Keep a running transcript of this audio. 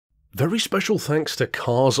Very special thanks to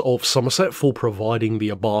Cars of Somerset for providing the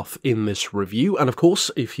Abarth in this review, and of course,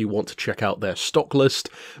 if you want to check out their stock list,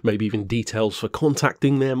 maybe even details for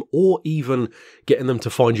contacting them, or even getting them to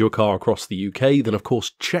find your car across the UK, then of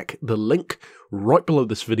course check the link right below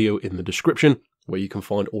this video in the description, where you can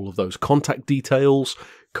find all of those contact details,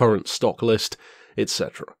 current stock list,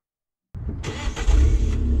 etc.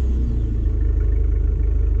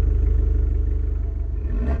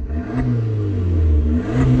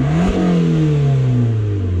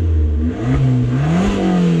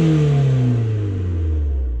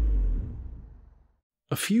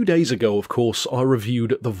 A few days ago, of course, I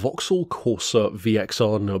reviewed the Vauxhall Corsa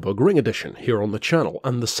VXR Nürburgring Edition here on the channel,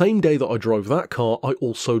 and the same day that I drove that car, I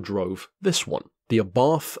also drove this one, the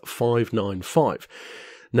Abarth 595.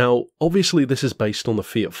 Now, obviously this is based on the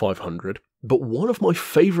Fiat 500, but one of my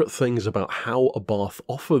favourite things about how Abarth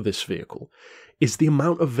offer this vehicle is the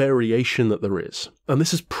amount of variation that there is. And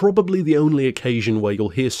this is probably the only occasion where you'll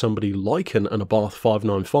hear somebody liken an Abarth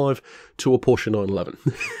 595 to a Porsche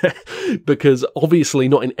 911. Because obviously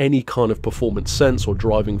not in any kind of performance sense or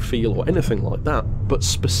driving feel or anything like that, but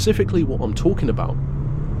specifically what I'm talking about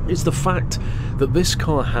is the fact that this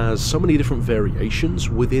car has so many different variations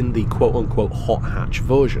within the quote-unquote hot hatch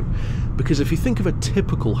version. Because if you think of a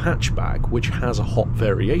typical hatchback which has a hot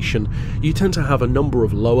variation, you tend to have a number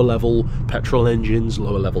of lower level petrol engines,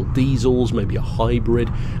 lower level diesels, maybe a hybrid,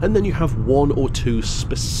 and then you have one or two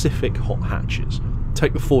specific hot hatches.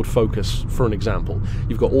 Take the Ford Focus for an example.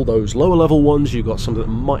 You've got all those lower level ones, you've got something that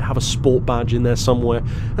might have a sport badge in there somewhere,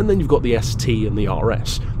 and then you've got the ST and the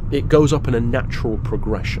RS. It goes up in a natural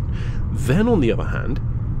progression. Then on the other hand,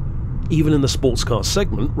 even in the sports car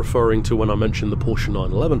segment, referring to when I mentioned the Porsche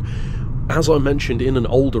 911, as I mentioned in an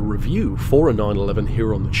older review for a 911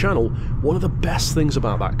 here on the channel, one of the best things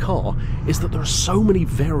about that car is that there are so many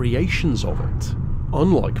variations of it,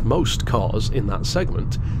 unlike most cars in that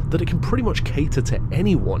segment, that it can pretty much cater to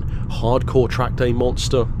anyone. Hardcore track day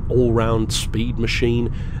monster, all-round speed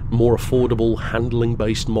machine, more affordable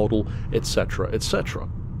handling-based model, etc, etc.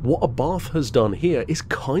 What Abarth has done here is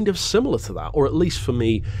kind of similar to that, or at least for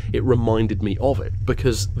me, it reminded me of it,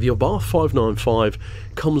 because the Abarth 595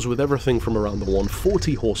 comes with everything from around the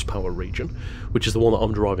 140 horsepower region, which is the one that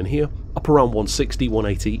I'm driving here, up around 160,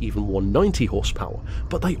 180, even 190 horsepower,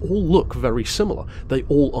 but they all look very similar. They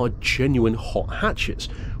all are genuine hot hatches,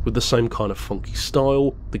 with the same kind of funky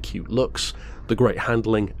style, the cute looks, the great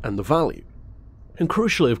handling, and the value. And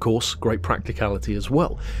crucially, of course, great practicality as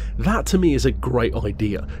well. That to me is a great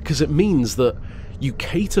idea, because it means that you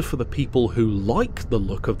cater for the people who like the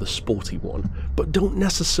look of the sporty one, but don't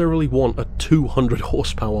necessarily want a 200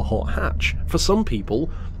 horsepower hot hatch. For some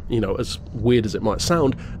people, you know, as weird as it might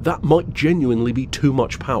sound, that might genuinely be too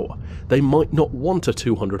much power. They might not want a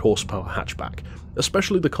 200 horsepower hatchback,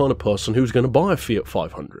 especially the kind of person who's going to buy a Fiat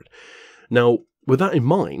 500. Now, with that in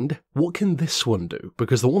mind, what can this one do?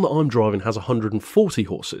 Because the one that I'm driving has 140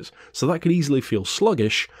 horses, so that could easily feel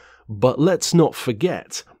sluggish, but let's not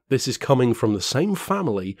forget, this is coming from the same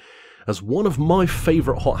family as one of my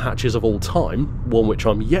favourite hot hatches of all time, one which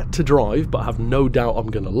I'm yet to drive but have no doubt I'm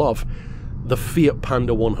going to love, the Fiat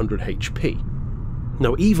Panda 100 HP.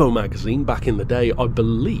 Now, Evo magazine back in the day, I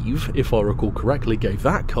believe, if I recall correctly, gave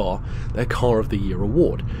that car their Car of the Year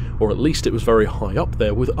award, or at least it was very high up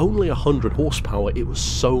there. With only 100 horsepower, it was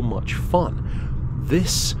so much fun.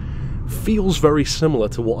 This feels very similar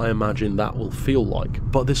to what I imagine that will feel like,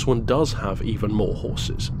 but this one does have even more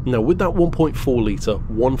horses. Now, with that 1.4 litre,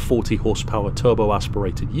 140 horsepower turbo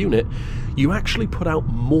aspirated unit, you actually put out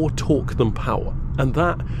more torque than power, and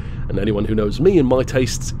that, and anyone who knows me and my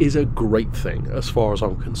tastes, is a great thing as far as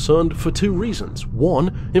I'm concerned, for two reasons.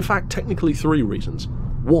 One, in fact technically three reasons.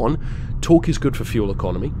 One, torque is good for fuel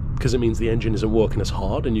economy, because it means the engine isn't working as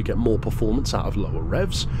hard and you get more performance out of lower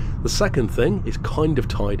revs. The second thing is kind of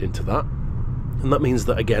tied into that, and that means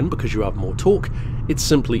that again, because you have more torque, it's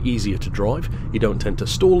simply easier to drive. You don't tend to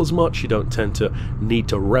stall as much, you don't tend to need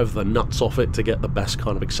to rev the nuts off it to get the best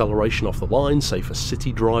kind of acceleration off the line, say for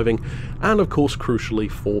city driving, and of course crucially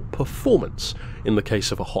for performance. In the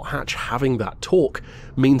case of a hot hatch, having that torque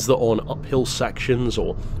means that on uphill sections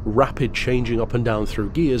or rapid changing up and down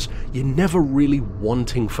through gears, you're never really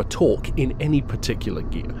wanting for torque in any particular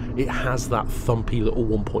gear. It has that thumpy little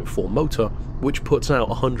 1.4 motor, which puts out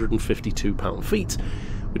 152 pound-feet,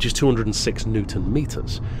 which is 206 Newton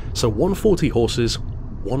meters. So 140 horses,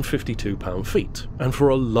 152 pound-feet. And for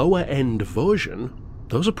a lower end version,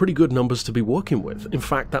 those are pretty good numbers to be working with. In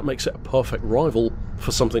fact, that makes it a perfect rival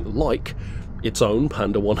for something like its own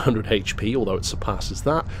Panda 100 HP, although it surpasses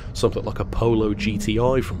that, something like a Polo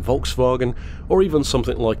GTI from Volkswagen, or even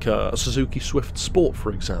something like a Suzuki Swift Sport,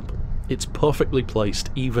 for example. It's perfectly placed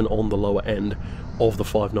even on the lower end of the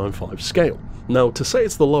 595 scale. Now, to say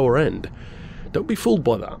it's the lower end, don't be fooled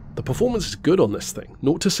by that. The performance is good on this thing.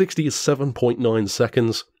 0 to 60 is 7.9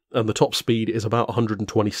 seconds, and the top speed is about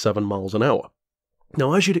 127 miles an hour.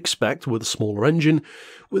 Now, as you'd expect with a smaller engine,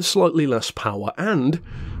 with slightly less power, and,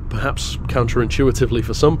 perhaps counterintuitively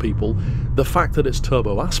for some people, the fact that it's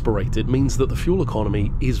turbo-aspirated means that the fuel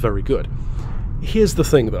economy is very good. Here's the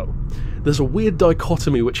thing though, there's a weird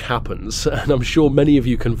dichotomy which happens, and I'm sure many of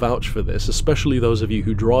you can vouch for this, especially those of you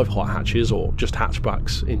who drive hot hatches or just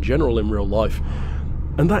hatchbacks in general in real life,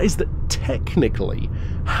 and that is that technically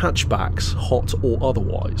hatchbacks, hot or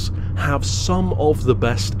otherwise, have some of the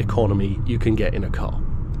best economy you can get in a car,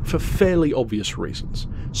 for fairly obvious reasons.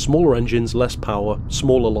 Smaller engines, less power,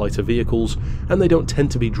 smaller, lighter vehicles, and they don't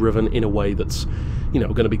tend to be driven in a way that's,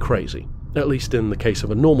 going to be crazy, at least in the case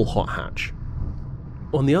of a normal hot hatch.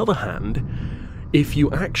 On the other hand, if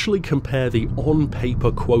you actually compare the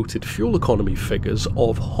on-paper quoted fuel economy figures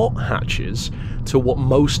of hot hatches to what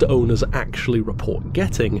most owners actually report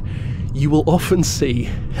getting, you will often see,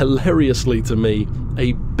 hilariously to me,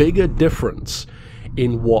 a bigger difference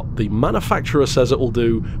in what the manufacturer says it will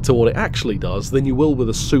do to what it actually does than you will with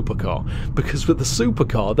a supercar. Because with the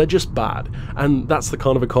supercar, they're just bad, and that's the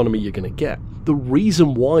kind of economy you're going to get. The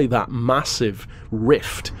reason why that massive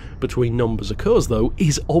rift between numbers occurs, though,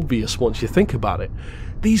 is obvious once you think about it.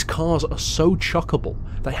 These cars are so chuckable.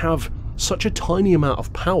 They have such a tiny amount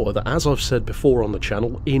of power that, as I've said before on the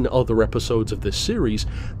channel in other episodes of this series,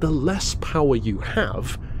 the less power you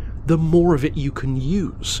have, the more of it you can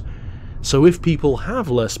use. So if people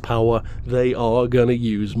have less power, they are going to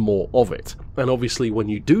use more of it. And obviously when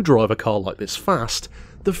you do drive a car like this fast,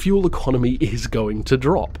 the fuel economy is going to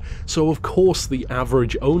drop. So of course the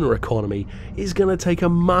average owner economy is going to take a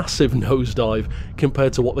massive nosedive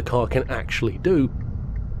compared to what the car can actually do,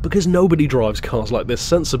 because nobody drives cars like this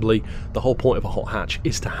sensibly. The whole point of a hot hatch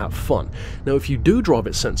is to have fun. Now if you do drive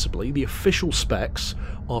it sensibly, the official specs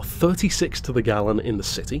are 36 to the gallon in the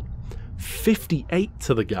city, 58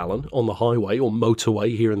 to the gallon on the highway or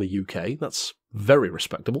motorway here in the UK, that's very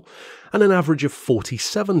respectable, and an average of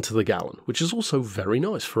 47 to the gallon, which is also very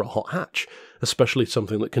nice for a hot hatch, especially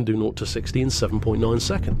something that can do 0 to 60 in 7.9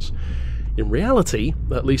 seconds. In reality,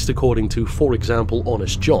 at least according to, for example,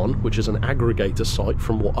 Honest John, which is an aggregator site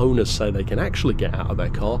from what owners say they can actually get out of their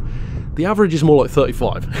car, the average is more like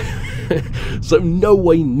 35. So no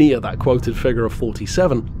way near that quoted figure of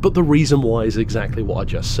 47, but the reason why is exactly what I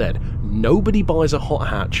just said. Nobody buys a hot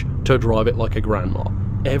hatch to drive it like a grandma.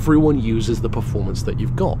 Everyone uses the performance that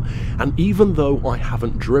you've got. And even though I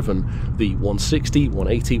haven't driven the 160,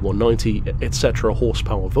 180, 190, etc.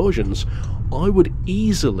 horsepower versions, I would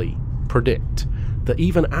easily predict that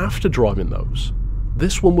even after driving those,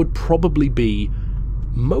 this one would probably be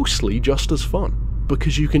mostly just as fun,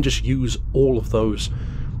 because you can just use all of those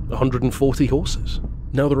 140 horses.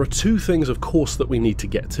 Now there are two things of course that we need to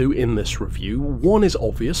get to in this review. One is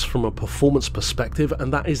obvious from a performance perspective,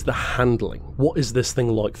 and that is the handling. What is this thing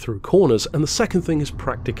like through corners? And the second thing is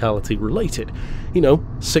practicality related.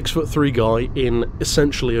 6'3" guy in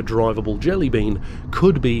essentially a drivable jelly bean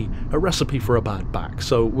could be a recipe for a bad back.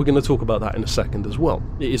 So we're going to talk about that in a second as well.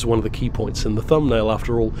 It is one of the key points in the thumbnail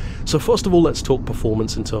after all. So first of all, let's talk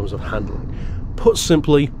performance in terms of handling. Put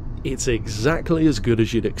simply, it's exactly as good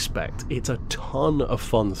as you'd expect. It's a ton of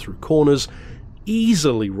fun through corners,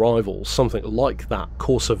 easily rivals something like that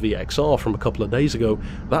Corsa VXR from a couple of days ago.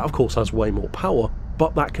 That of course has way more power,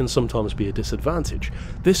 but that can sometimes be a disadvantage.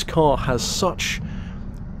 This car has such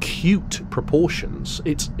cute proportions.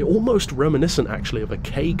 It's almost reminiscent actually of a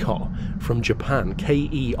K car from Japan,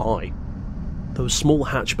 KEI. Those small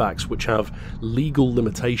hatchbacks which have legal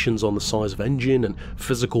limitations on the size of engine and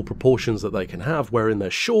physical proportions that they can have, wherein they're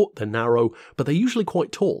short, they're narrow, but they're usually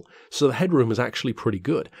quite tall, so the headroom is actually pretty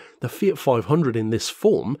good. The Fiat 500 in this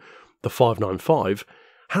form, the 595,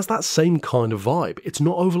 has that same kind of vibe. It's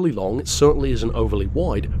not overly long, it certainly isn't overly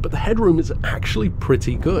wide, but the headroom is actually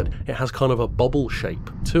pretty good. It has kind of a bubble shape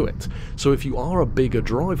to it, so if you are a bigger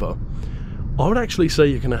driver, I would actually say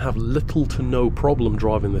you're going to have little to no problem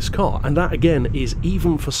driving this car, and that again is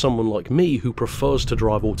even for someone like me who prefers to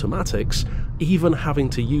drive automatics. Even having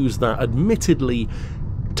to use that admittedly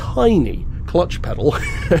tiny clutch pedal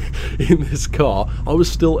in this car, I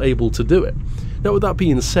was still able to do it. Now with that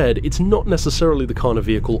being said, it's not necessarily the kind of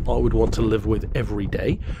vehicle I would want to live with every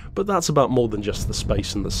day, but that's about more than just the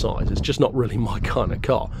space and the size. It's just not really my kind of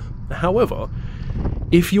car. However,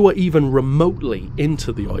 if you are even remotely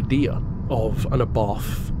into the idea of an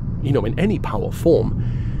Abarth, you know, in any power form,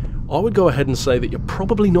 I would go ahead and say that you're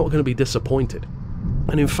probably not going to be disappointed.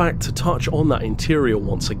 And in fact, to touch on that interior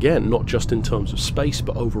once again, not just in terms of space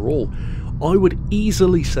but overall, I would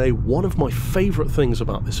easily say one of my favourite things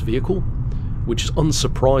about this vehicle, which is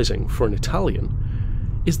unsurprising for an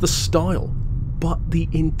Italian, is the style, but the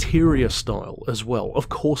interior style as well. Of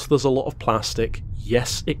course there's a lot of plastic,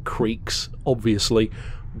 yes it creaks, obviously,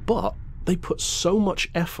 but they put so much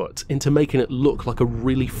effort into making it look like a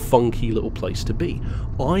really funky little place to be.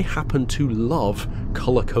 I happen to love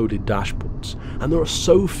colour-coded dashboards, and there are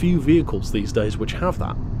so few vehicles these days which have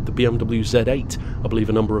that. The BMW Z8, I believe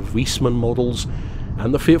a number of Wiesmann models,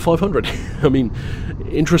 and the Fiat 500. I mean,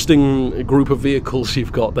 interesting group of vehicles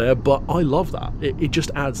you've got there, but I love that. It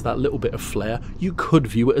just adds that little bit of flair. You could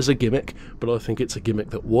view it as a gimmick, but I think it's a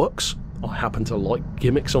gimmick that works. I happen to like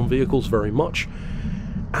gimmicks on vehicles very much.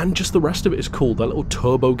 And just the rest of it is cool. That little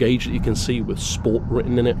turbo gauge that you can see with sport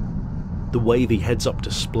written in it. The way the heads-up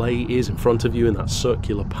display is in front of you in that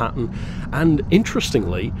circular pattern. And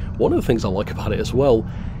interestingly, one of the things I like about it as well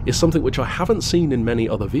is something which I haven't seen in many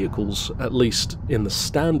other vehicles, at least in the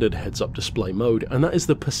standard heads-up display mode, and that is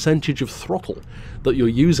the percentage of throttle that you're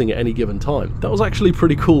using at any given time. That was actually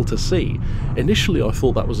pretty cool to see. Initially I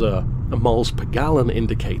thought that was a miles per gallon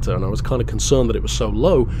indicator, and I was kind of concerned that it was so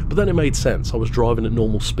low, but then it made sense. I was driving at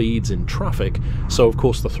normal speeds in traffic, so of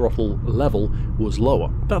course the throttle level was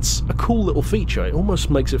lower. That's a cool little feature. It almost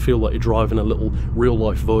makes it feel like you're driving a little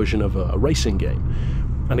real-life version of a racing game.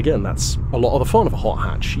 And again, that's a lot of the fun of a hot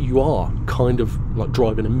hatch. You are kind of like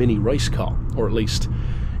driving a mini race car, or at least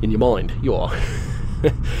in your mind, you are.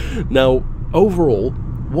 Now, overall,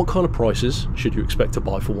 what kind of prices should you expect to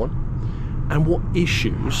buy for one? And what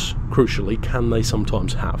issues, crucially, can they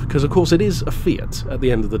sometimes have? Because, of course, it is a Fiat at the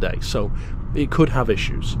end of the day, so it could have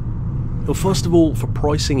issues. Well, first of all, for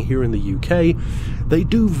pricing here in the UK, they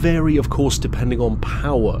do vary, of course, depending on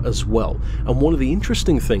power as well. And one of the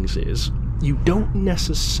interesting things is, you don't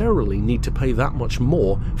necessarily need to pay that much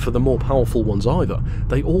more for the more powerful ones either.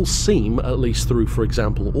 They all seem, at least through, for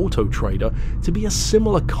example, Auto Trader, to be a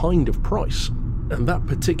similar kind of price. And that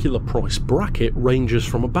particular price bracket ranges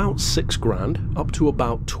from about 6 grand up to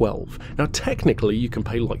about 12. Now technically you can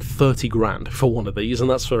pay like 30 grand for one of these, and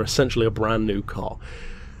that's for essentially a brand new car.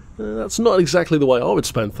 That's not exactly the way I would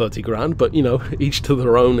spend 30 grand, but you know, each to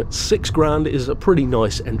their own. 6 grand is a pretty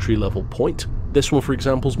nice entry-level point. This one, for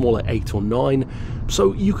example, is more like 8 or 9,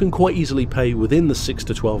 so you can quite easily pay within the 6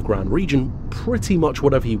 to 12 grand region pretty much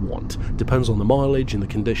whatever you want. Depends on the mileage and the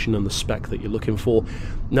condition and the spec that you're looking for.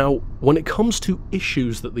 Now, when it comes to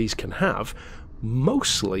issues that these can have,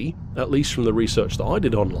 mostly, at least from the research that I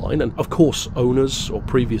did online, and of course owners or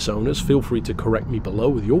previous owners, feel free to correct me below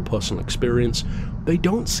with your personal experience, they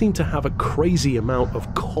don't seem to have a crazy amount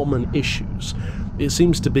of common issues. It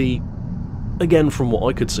seems to be, again from what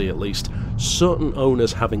I could see at least, certain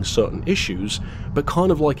owners having certain issues, but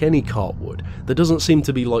kind of like any car would. There doesn't seem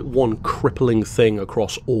to be like one crippling thing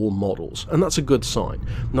across all models, and that's a good sign.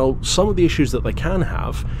 Now, some of the issues that they can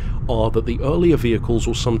have are that the earlier vehicles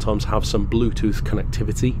will sometimes have some Bluetooth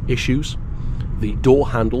connectivity issues. The door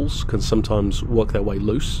handles can sometimes work their way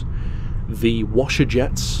loose. The washer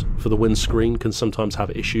jets for the windscreen can sometimes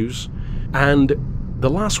have issues. And the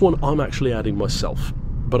last one I'm actually adding myself,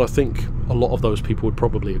 but I think a lot of those people would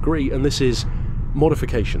probably agree, and this is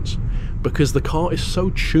modifications. Because the car is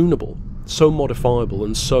so tunable, so modifiable,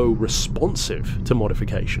 and so responsive to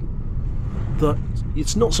modification, that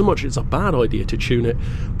it's not so much it's a bad idea to tune it,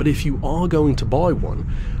 but if you are going to buy one,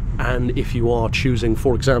 and if you are choosing,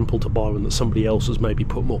 for example, to buy one that somebody else has maybe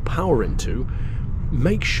put more power into,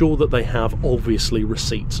 make sure that they have obviously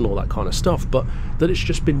receipts and all that kind of stuff, but that it's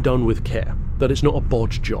just been done with care, that it's not a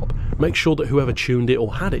bodge job. Make sure that whoever tuned it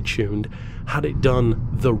or had it tuned had it done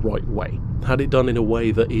the right way, had it done in a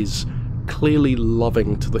way that is clearly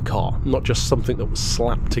loving to the car, not just something that was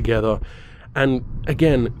slapped together. And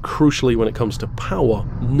again, crucially when it comes to power,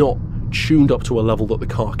 not tuned up to a level that the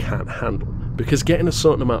car can't handle. Because getting a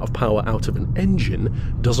certain amount of power out of an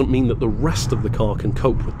engine doesn't mean that the rest of the car can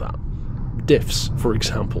cope with that. Diffs, for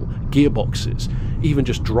example, gearboxes, even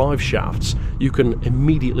just drive shafts, you can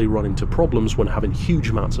immediately run into problems when having huge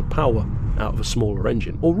amounts of power out of a smaller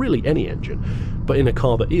engine, or really any engine. But in a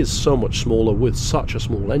car that is so much smaller with such a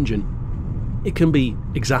small engine, it can be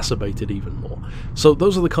exacerbated even more. So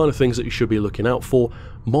those are the kind of things that you should be looking out for.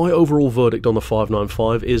 My overall verdict on the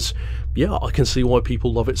 595 is, yeah, I can see why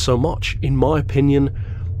people love it so much. In my opinion,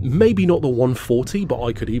 maybe not the 140, but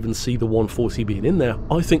I could even see the 140 being in there.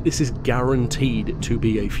 I think this is guaranteed to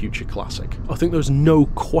be a future classic. I think there's no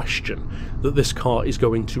question that this car is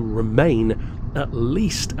going to remain at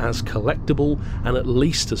least as collectible and at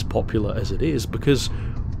least as popular as it is, because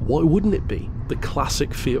why wouldn't it be? The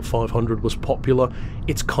classic Fiat 500 was popular.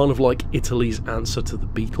 It's kind of like Italy's answer to the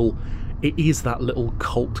Beetle. It is that little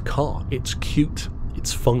cult car. It's cute,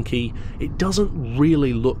 it's funky, it doesn't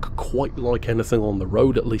really look quite like anything on the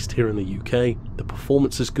road, at least here in the UK. The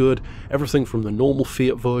performance is good, everything from the normal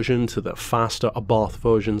Fiat version to the faster Abarth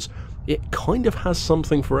versions. It kind of has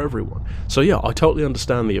something for everyone. So yeah, I totally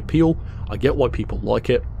understand the appeal, I get why people like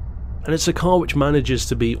it. And it's a car which manages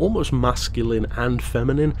to be almost masculine and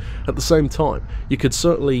feminine at the same time. You could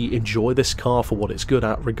certainly enjoy this car for what it's good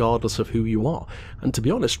at, regardless of who you are. And to be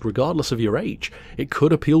honest, regardless of your age, it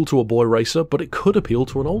could appeal to a boy racer, but it could appeal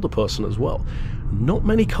to an older person as well. Not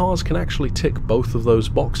many cars can actually tick both of those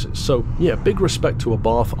boxes. So yeah, big respect to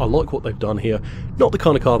Abarth. I like what they've done here. Not the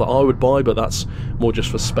kind of car that I would buy, but that's more just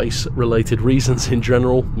for space-related reasons in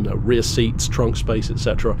general. You know, rear seats, trunk space,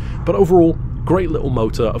 etc. But overall, great little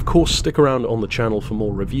motor. Of course, stick around on the channel for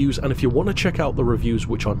more reviews, and if you want to check out the reviews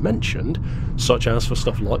which I mentioned, such as for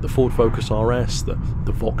stuff like the Ford Focus RS, the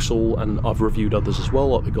Vauxhall, and I've reviewed others as well,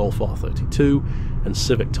 like the Golf R32 and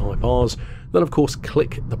Civic Type Rs, then of course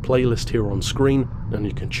click the playlist here on screen and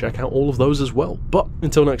you can check out all of those as well. But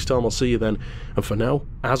until next time, I'll see you then, and for now,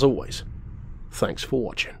 as always, thanks for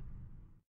watching.